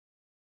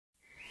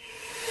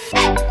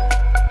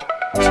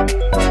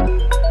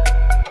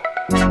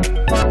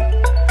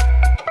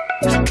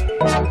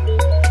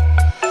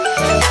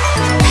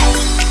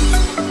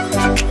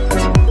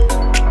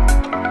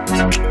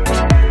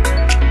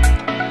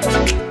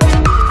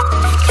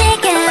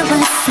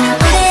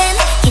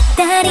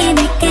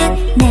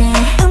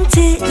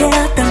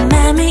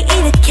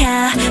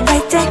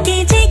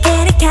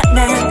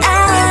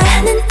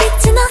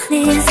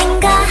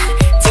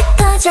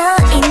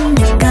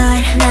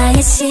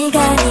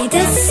시간이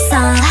됐어.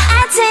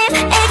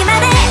 아침에게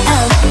말해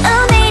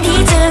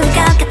오늘이 좋을 것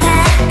같아.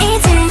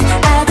 이젠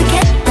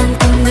어둑했던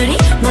꿈들이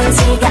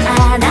멀지가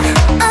않아.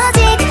 오직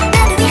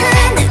나를 위한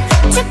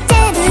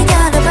축제를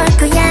열어볼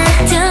거야.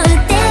 좋을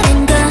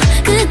때는 거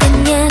그건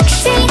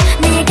역시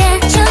내가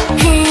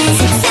정해.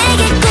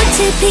 색색의 꽃을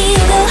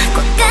피우고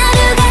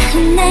꽃가루가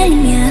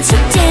흩날리며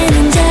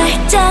축제는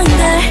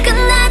절정걸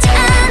끝나지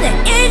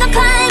않을 일과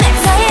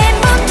클라이맥스. 너의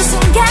모든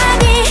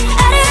순간이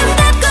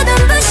아름답고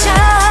눈부셔.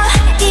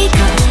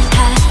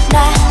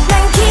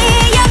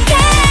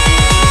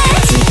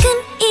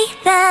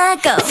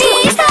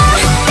 Fiesta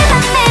내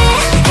맘에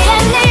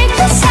태양을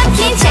부삭힌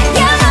채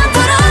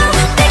영원토록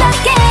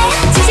뜨겁게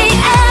지지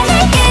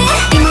않을게.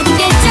 이 모든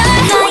계절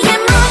너의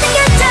모든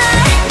계절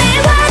늘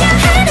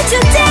화려하는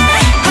축제.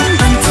 한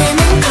번쯤은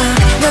꼭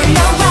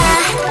놀러와.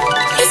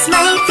 It's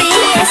my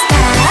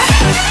fiesta.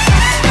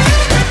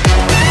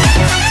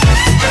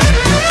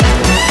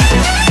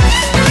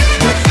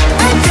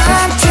 어떤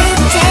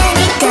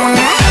축제니까.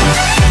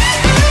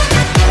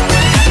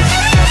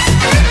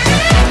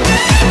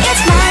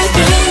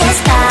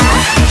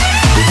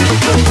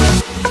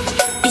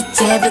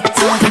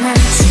 이제부터가 난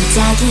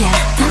시작이야.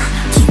 더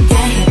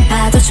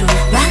기대해봐도 좋아.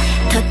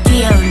 더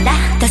뛰어올라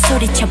더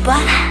소리쳐봐.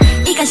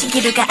 이건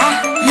신기루가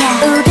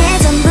아니야.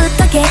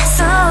 오래전부터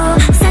계속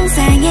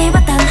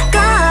상상해왔던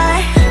걸.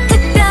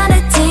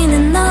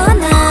 특별해지는 너와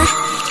나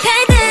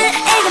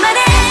별들에게 말해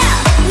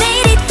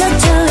내일이 더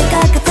좋을 것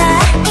같아.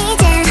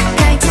 이젠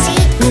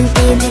펼쳐지는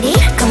일들이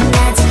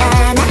겁나지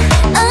않아.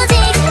 오직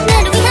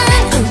나를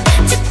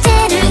위한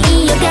축제를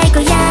이어갈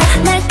거야.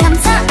 날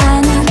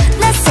감싸안은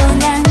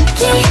낯선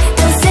향기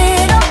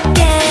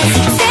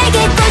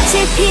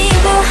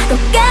피우고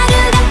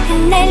꽃가루가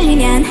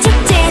흩날리면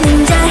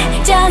축제는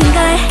절정걸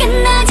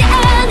끝나지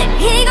않을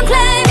이건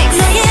클라이맥스.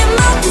 너의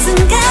모든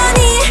순간이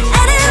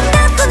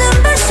아름답고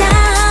눈부셔.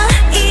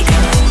 이거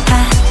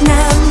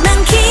하나만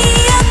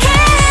기억해.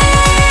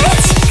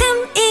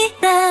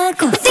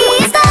 지금이라고.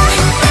 Fiesta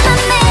내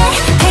맘에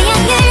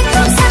태양을 꼭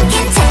삼킨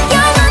채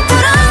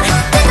영원토록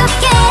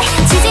뜨겁게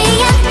지지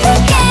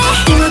않을게.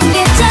 이 모든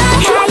계절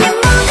하얀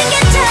모든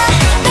계절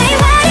늘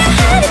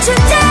화려하는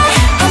축제.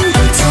 한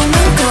번쯤은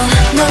꼭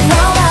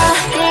놀러와.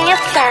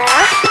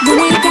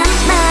 눈을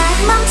감아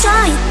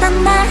멈춰있던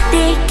나를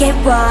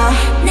깨워.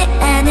 내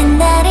안에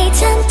나를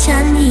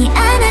천천히